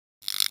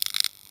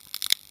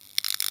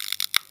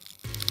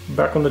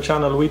Back on the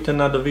channel with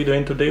another video,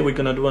 and today we're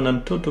gonna do an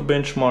Antutu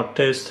benchmark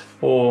test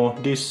for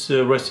this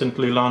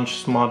recently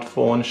launched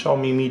smartphone,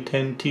 Xiaomi Mi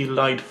 10T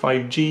LITE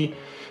 5G,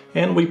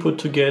 and we put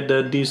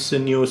together this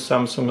new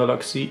Samsung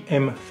Galaxy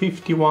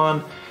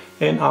M51,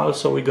 and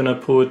also we're gonna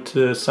put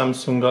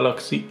Samsung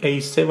Galaxy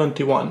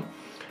A71.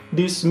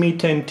 This Mi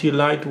 10T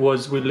LITE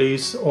was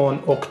released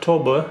on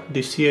October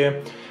this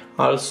year.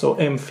 Also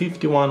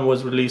M51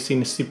 was released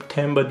in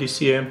September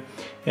this year,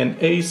 and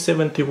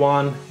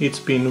A71 it's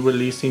been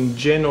released in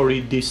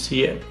January this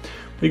year.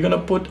 We're gonna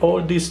put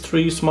all these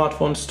three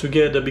smartphones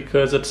together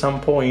because at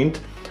some point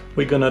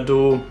we're gonna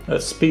do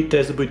a speed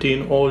test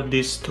between all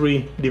these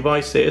three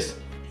devices,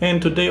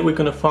 and today we're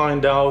gonna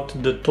find out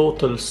the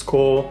total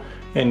score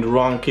and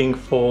ranking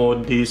for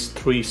these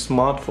three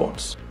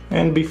smartphones.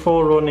 And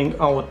before running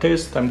our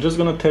test, I'm just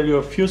gonna tell you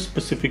a few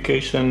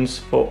specifications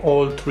for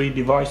all three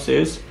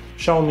devices.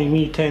 Xiaomi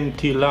Mi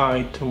 10T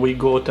LITE, we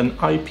got an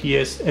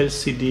IPS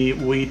LCD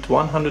with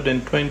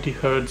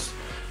 120Hz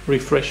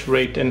refresh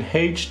rate and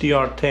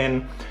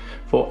HDR10.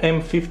 For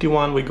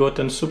M51 we got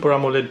a Super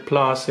AMOLED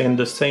Plus, and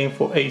the same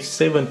for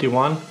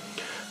A71.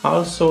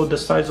 Also the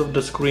size of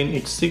the screen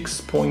is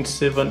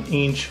 6.7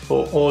 inch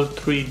for all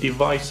three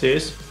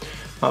devices.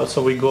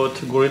 Also we got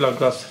Gorilla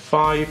Glass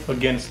 5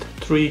 against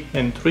 3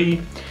 and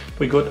 3.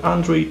 We got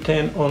Android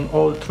 10 on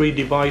all three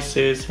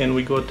devices, and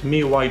we got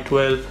MIUI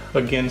 12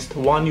 against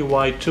One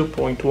UI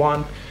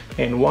 2.1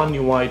 and One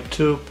UI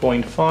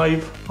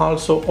 2.5.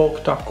 Also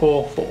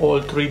octa-core for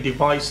all three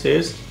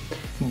devices,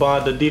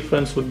 but the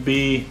difference would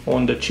be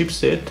on the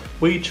chipset,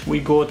 which we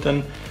got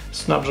an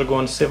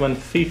Snapdragon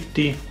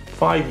 750G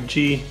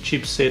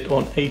chipset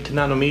on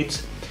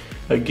 8nm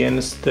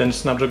against the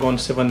Snapdragon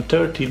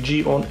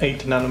 730G on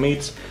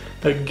 8nm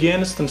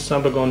against the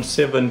Snapdragon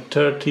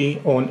 730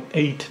 on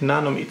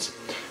 8nm.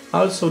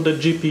 Also the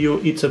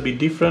GPU, it's a bit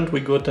different. We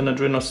got an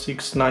Adreno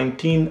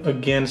 619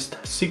 against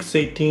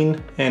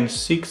 618 and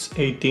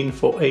 618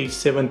 for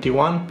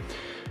A71.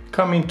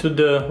 Coming to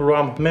the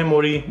RAM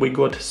memory, we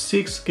got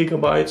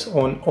 6GB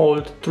on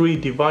all three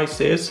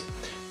devices,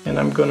 and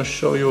I'm gonna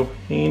show you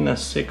in a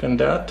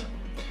second that.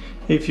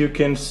 If you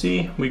can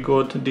see, we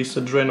got this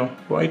Adreno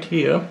right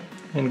here,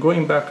 and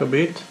going back a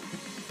bit,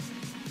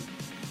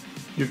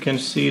 you can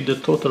see the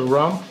total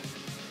RAM.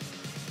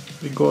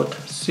 We got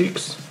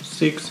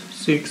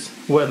 666,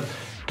 well,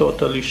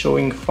 totally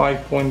showing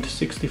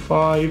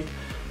 5.65,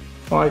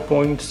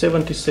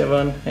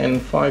 5.77 and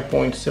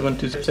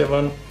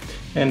 5.77,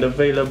 and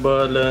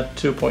available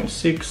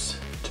 2.6,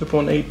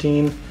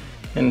 2.18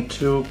 and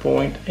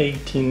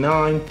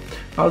 2.89.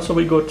 Also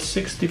we got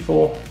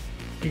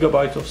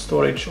 64GB of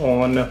storage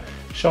on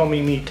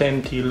Xiaomi Mi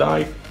 10T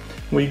LITE.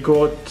 We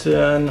got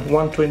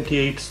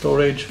 128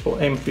 storage for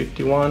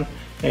M51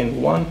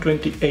 and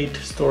 128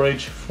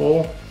 storage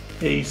for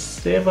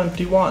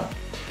A71.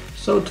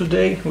 So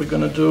today we're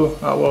gonna do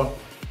our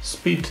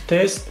speed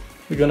test.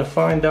 We're gonna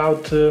find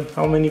out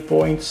how many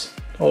points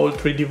all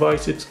three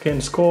devices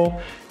can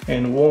score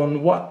and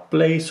on what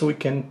place we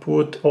can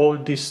put all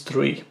these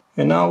three.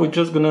 And now we're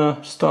just gonna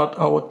start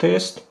our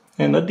test,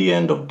 and at the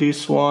end of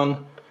this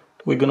one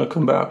we're gonna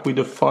come back with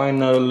the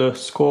final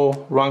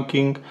score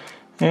ranking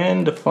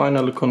and the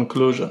final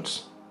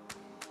conclusions.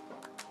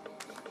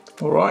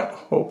 Alright,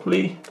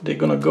 hopefully they're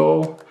gonna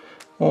go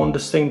on the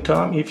same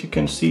time. If you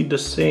can see the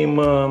same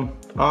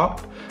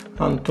app,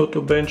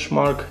 Antutu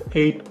benchmark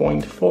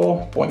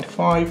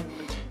 8.4.5,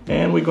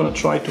 and we're gonna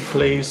try to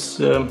place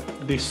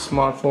these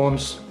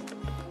smartphones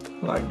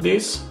like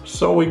this.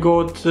 So we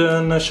got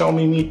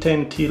Xiaomi Mi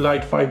 10T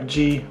LITE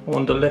 5G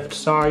on the left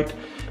side,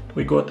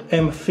 we got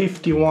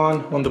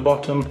M51 on the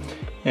bottom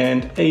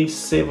and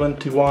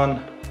A71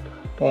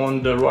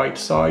 on the right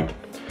side.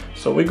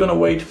 So we're gonna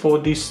wait for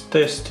this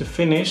test to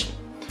finish.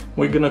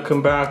 We're gonna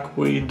come back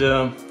with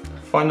the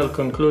final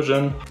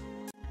conclusion.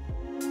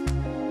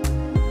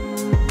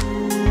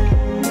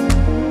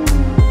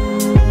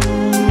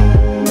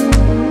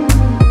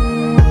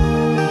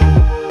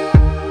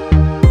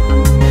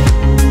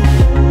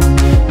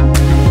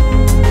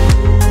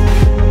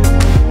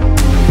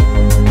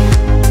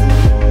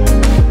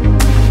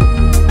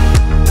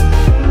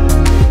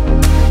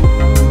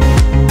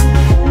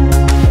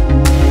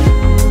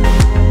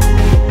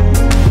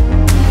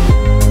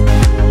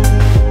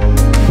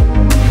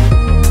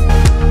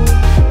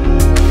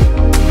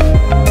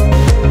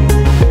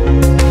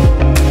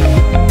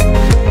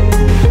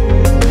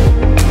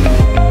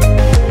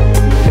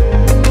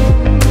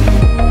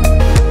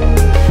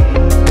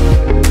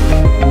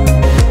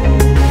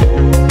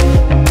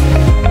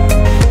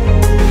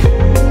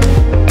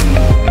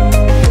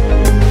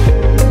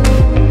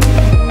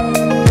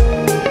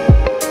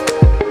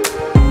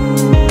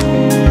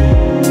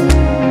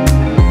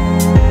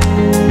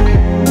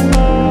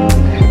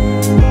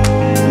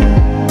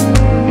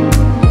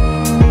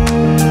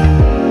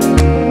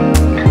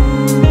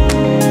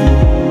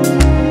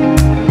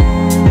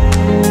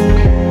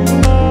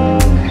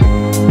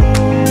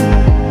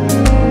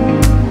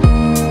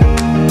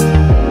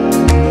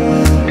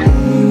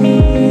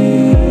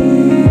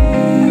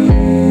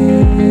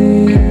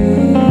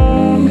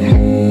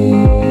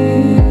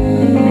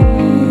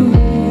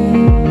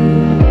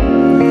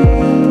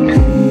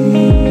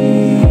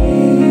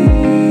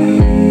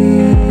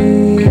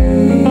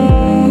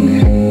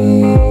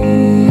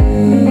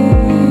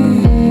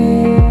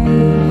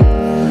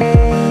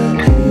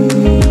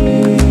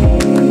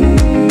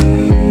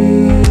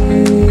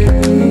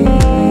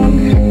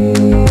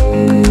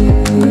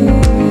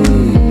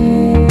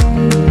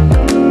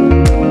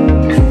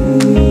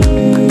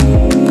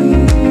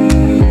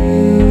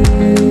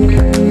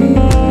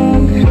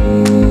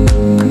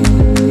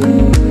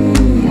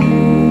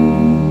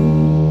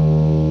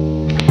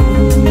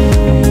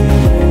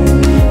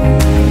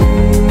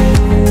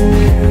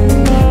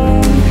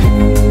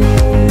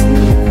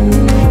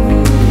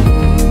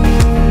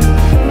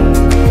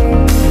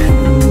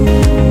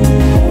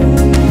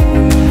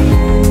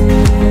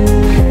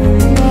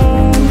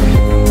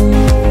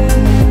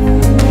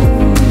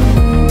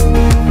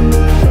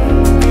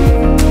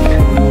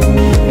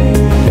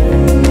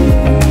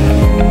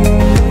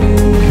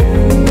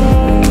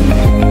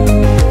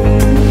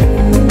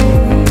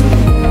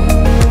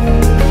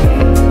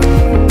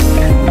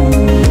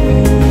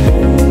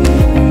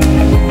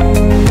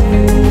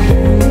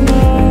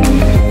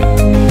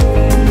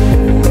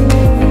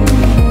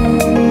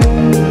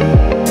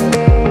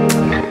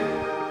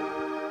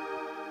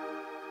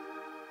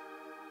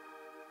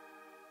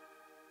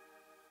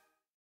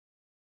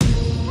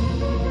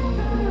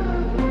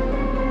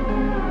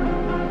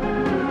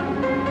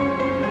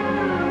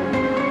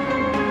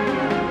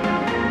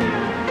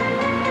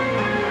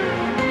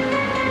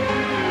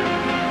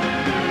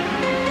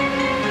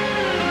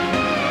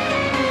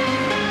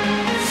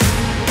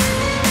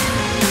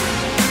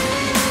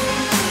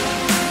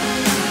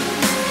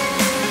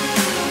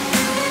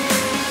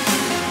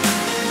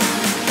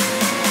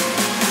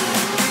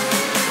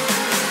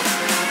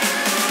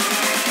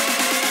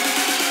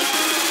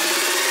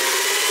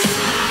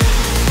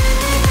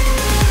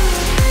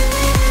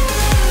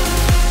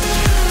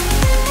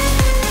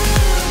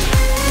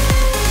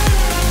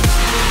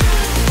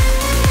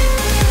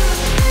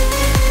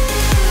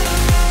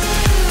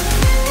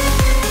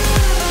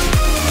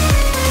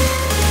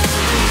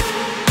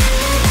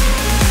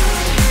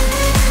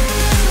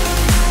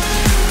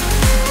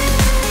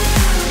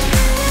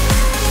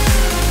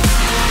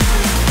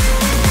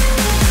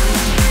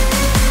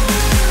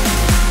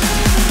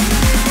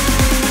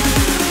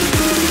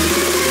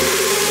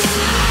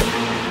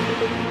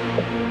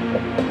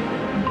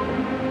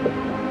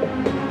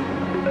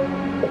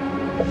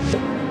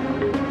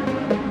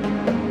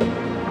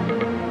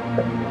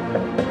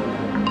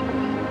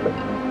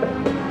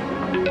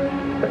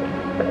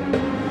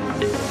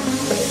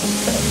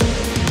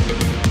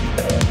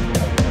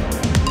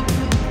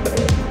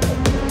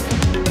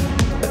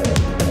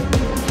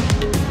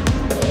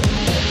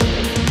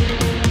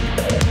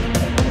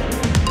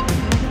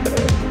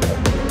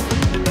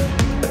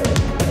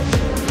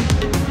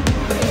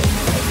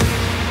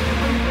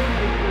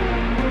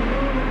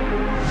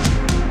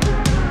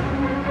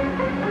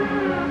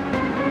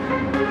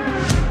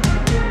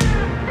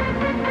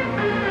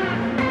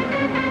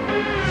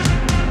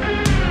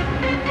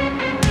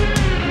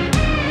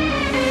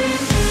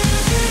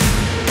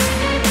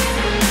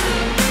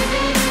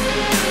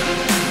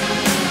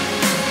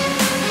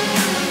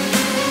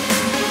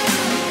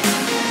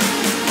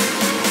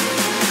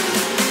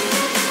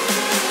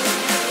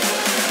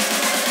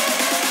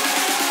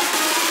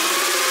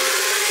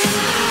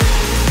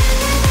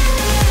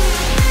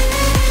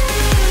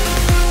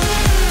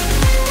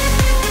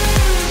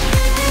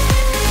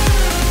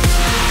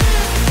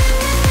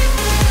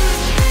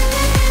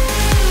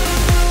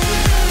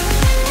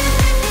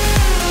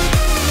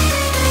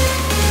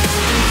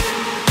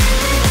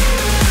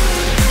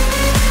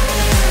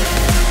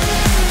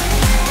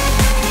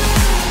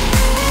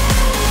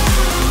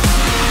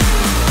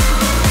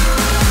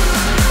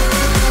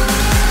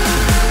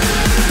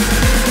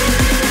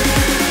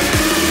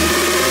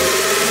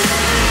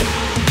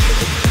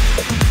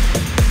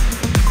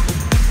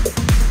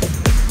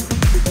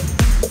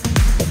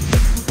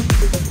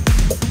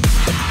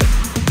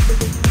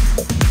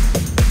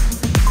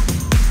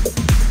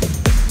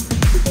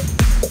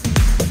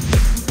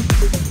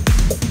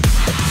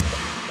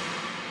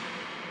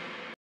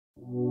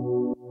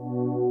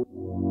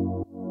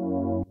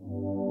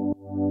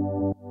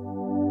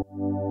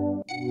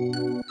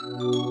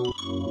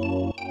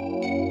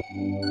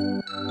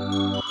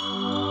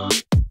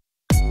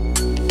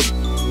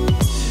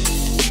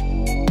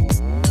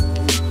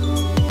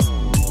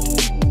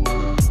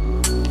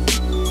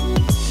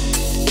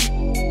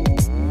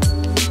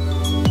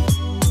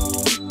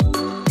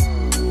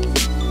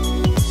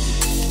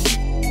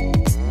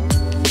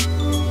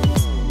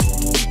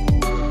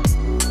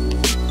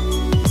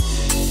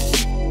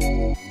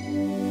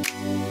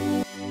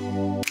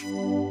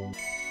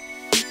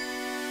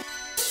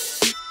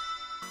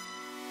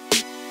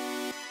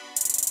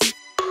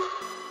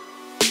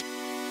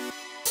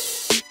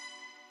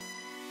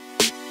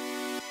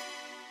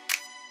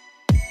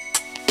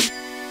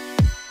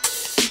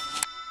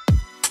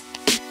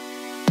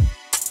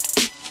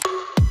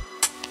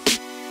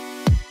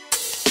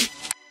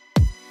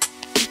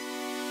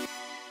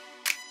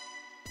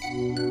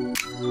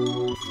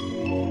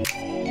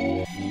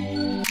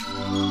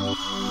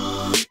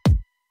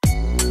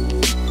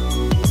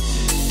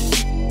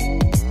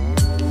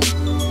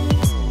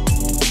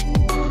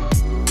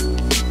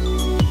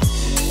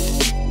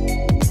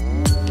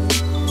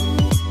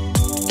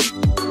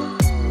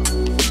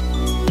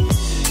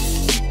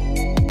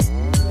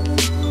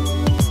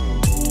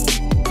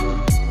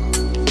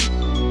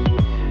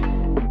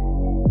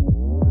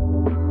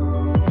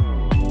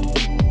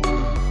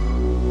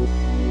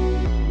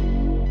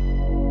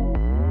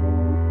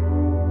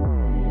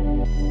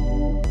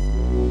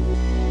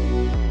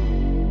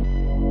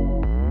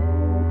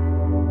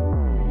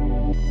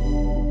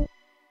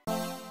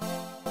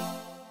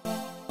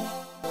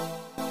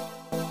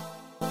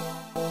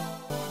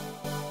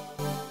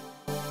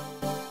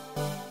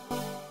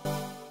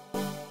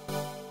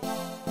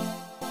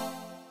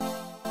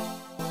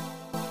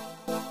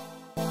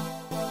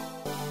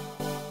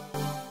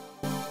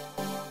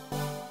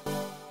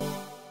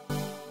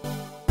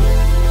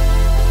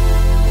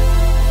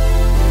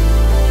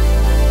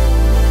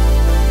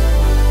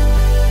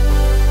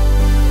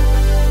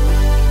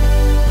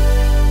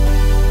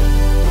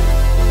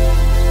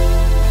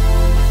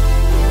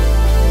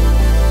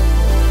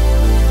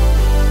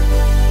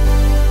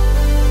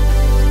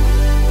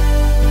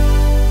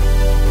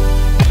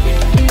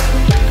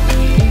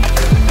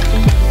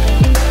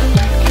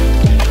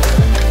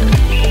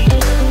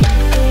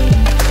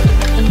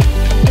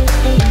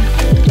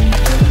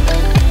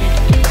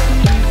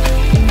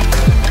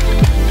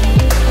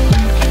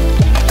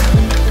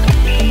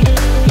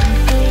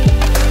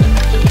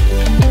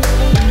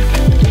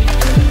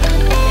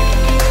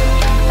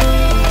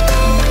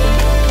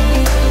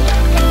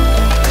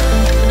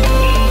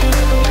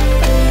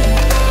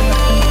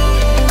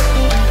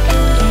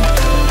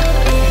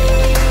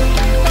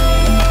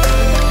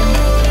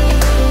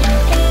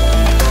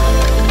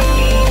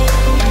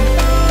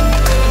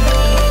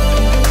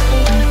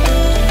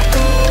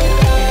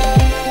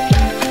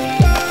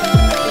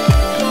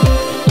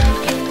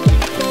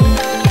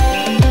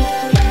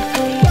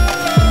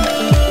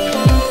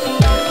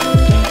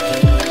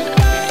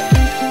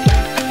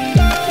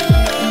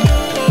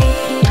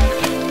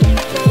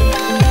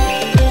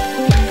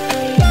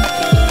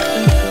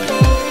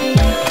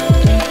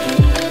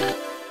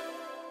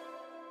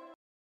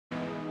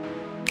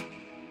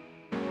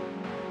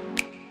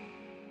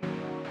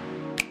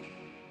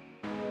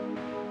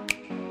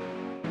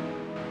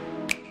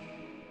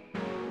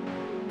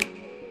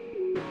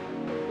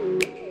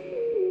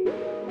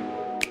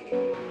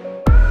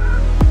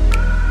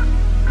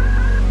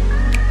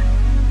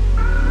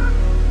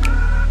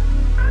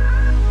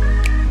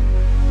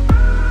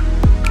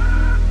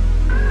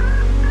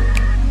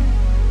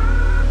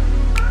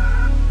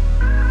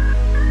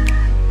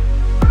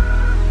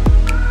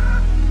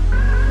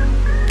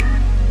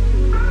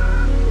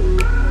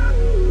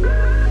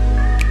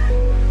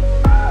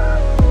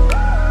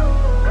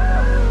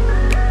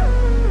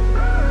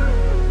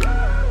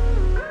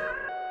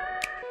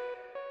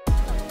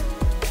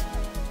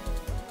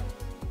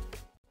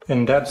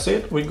 And that's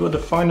it, we got the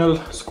final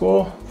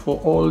score for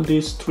all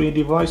these three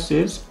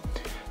devices.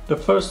 The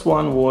first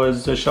one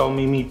was the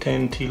Xiaomi Mi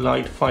 10T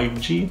LITE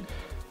 5G,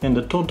 and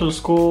the total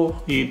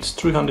score it's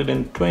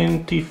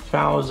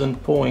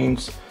 320,000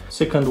 points.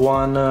 Second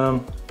one,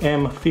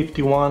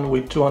 M51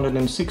 with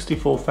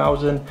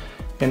 264,000,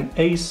 and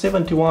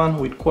A71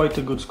 with quite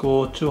a good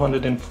score,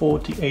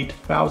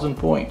 248,000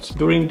 points.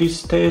 During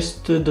this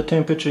test, the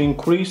temperature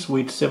increased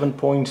with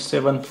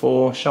 7.7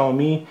 for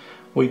Xiaomi,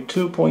 with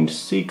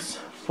 2.6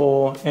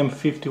 for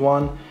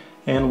M51,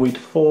 and with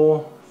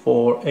 4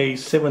 for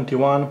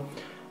A71.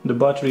 The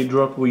battery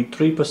dropped with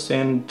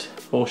 3%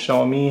 for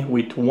Xiaomi,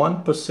 with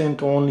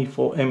 1% only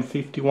for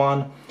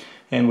M51,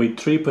 and with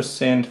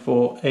 3%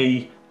 for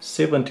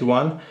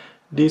A71.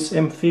 This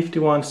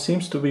M51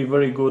 seems to be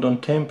very good on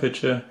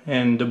temperature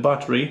and the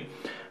battery.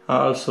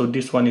 Also,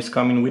 this one is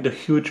coming with a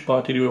huge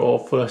battery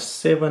of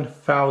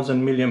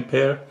 7,000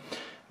 mAh.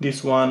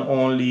 This one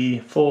only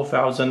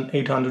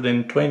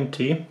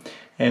 4,820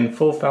 and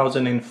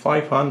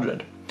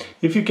 4,500.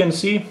 If you can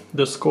see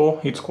the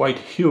score, it's quite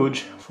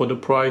huge for the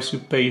price you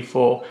pay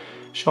for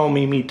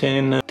Xiaomi Mi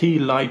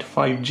 10T LITE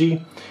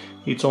 5G.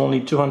 It's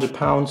only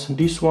 £200.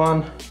 This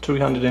one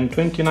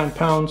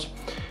 £329,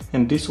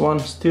 and this one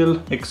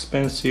still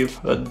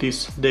expensive at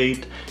this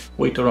date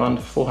with around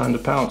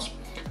 £400.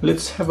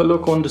 Let's have a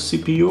look on the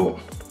CPU,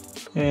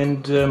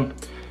 and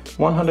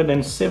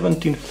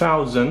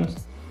 117,000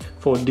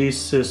 for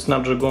this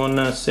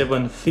Snapdragon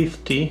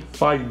 750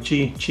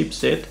 5G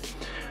chipset.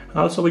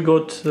 Also we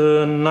got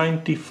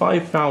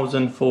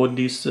 95,000 for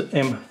this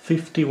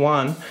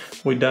M51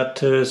 with that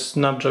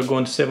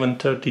Snapdragon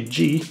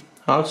 730G.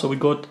 Also we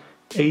got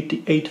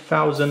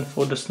 88,000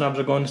 for the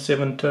Snapdragon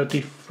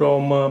 730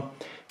 from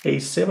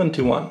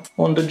A71.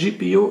 On the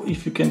GPU,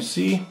 if you can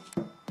see,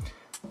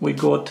 we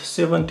got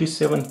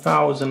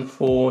 77,000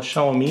 for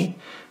Xiaomi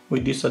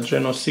with this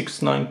Adreno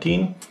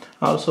 619.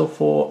 Also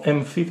for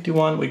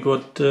M51 we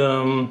got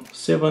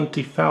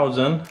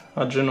 70,000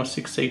 Adreno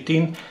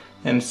 618,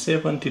 and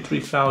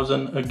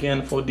 73,000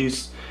 again for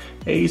this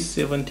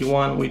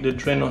A71 with the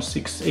Adreno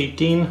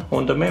 618.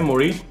 On the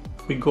memory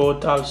we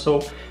got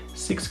also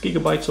 6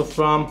 GB of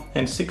RAM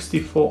and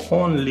 64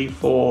 only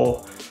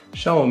for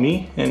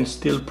Xiaomi, and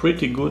still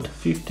pretty good,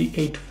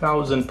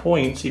 58,000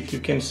 points if you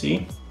can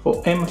see.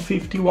 For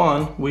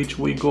M51, which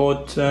we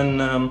got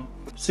an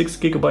 6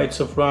 GB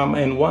of RAM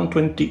and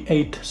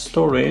 128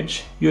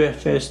 storage,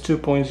 UFS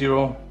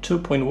 2.0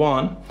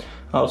 2.1.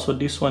 Also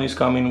this one is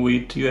coming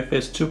with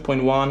UFS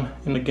 2.1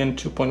 and again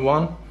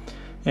 2.1.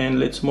 And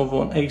let's move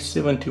on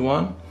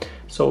A71.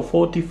 So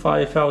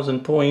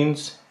 45,000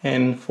 points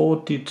and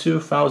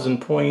 42,000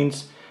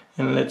 points.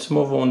 And let's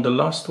move on the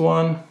last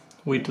one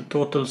with a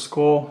total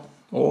score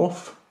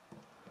of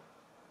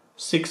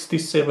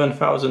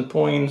 67,000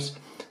 points,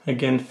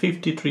 again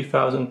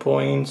 53,000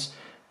 points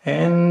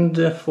and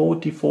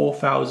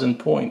 44,000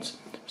 points.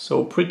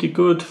 So pretty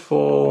good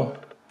for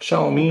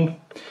Xiaomi.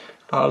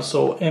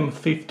 Also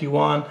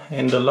M51,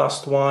 and the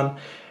last one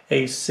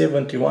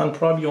A71.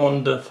 Probably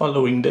on the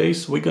following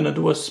days we're gonna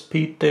do a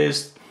speed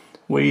test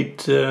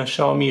with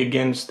Xiaomi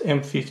against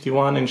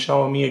M51 and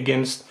Xiaomi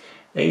against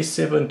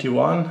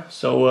A71.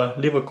 So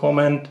leave a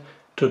comment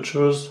to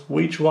choose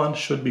which one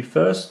should be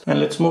first. And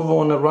let's move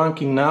on a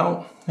ranking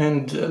now,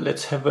 and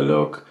let's have a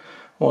look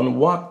on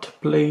what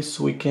place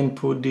we can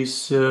put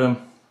these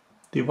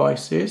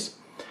devices.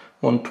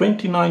 On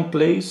 29th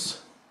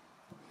place,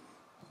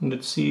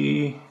 let's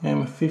see,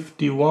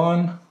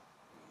 M51,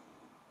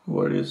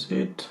 where is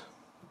it?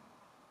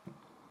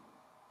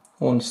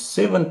 On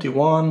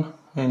 71,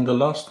 and the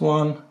last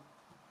one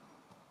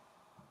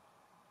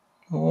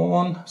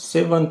on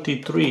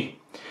 73.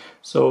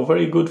 So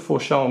very good for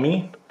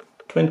Xiaomi.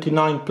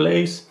 29th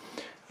place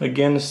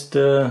against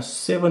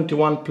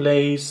 71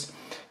 place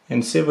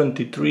and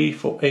 73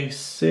 for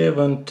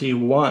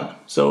A71.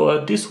 So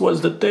this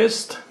was the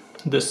test,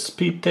 the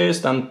speed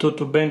test and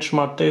Antutu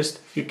benchmark test,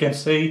 if you can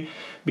say,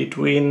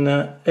 between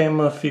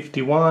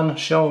M51,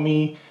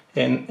 Xiaomi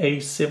and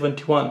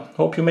A71.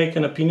 Hope you make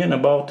an opinion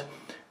about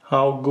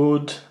how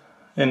good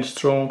and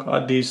strong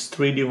are these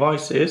three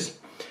devices.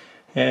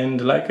 And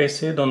like I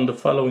said, on the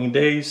following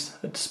days,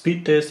 a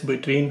speed test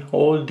between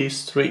all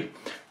these three.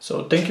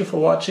 So thank you for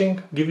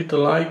watching, give it a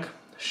like,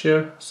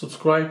 share,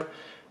 subscribe,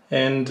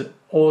 and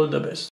all the best.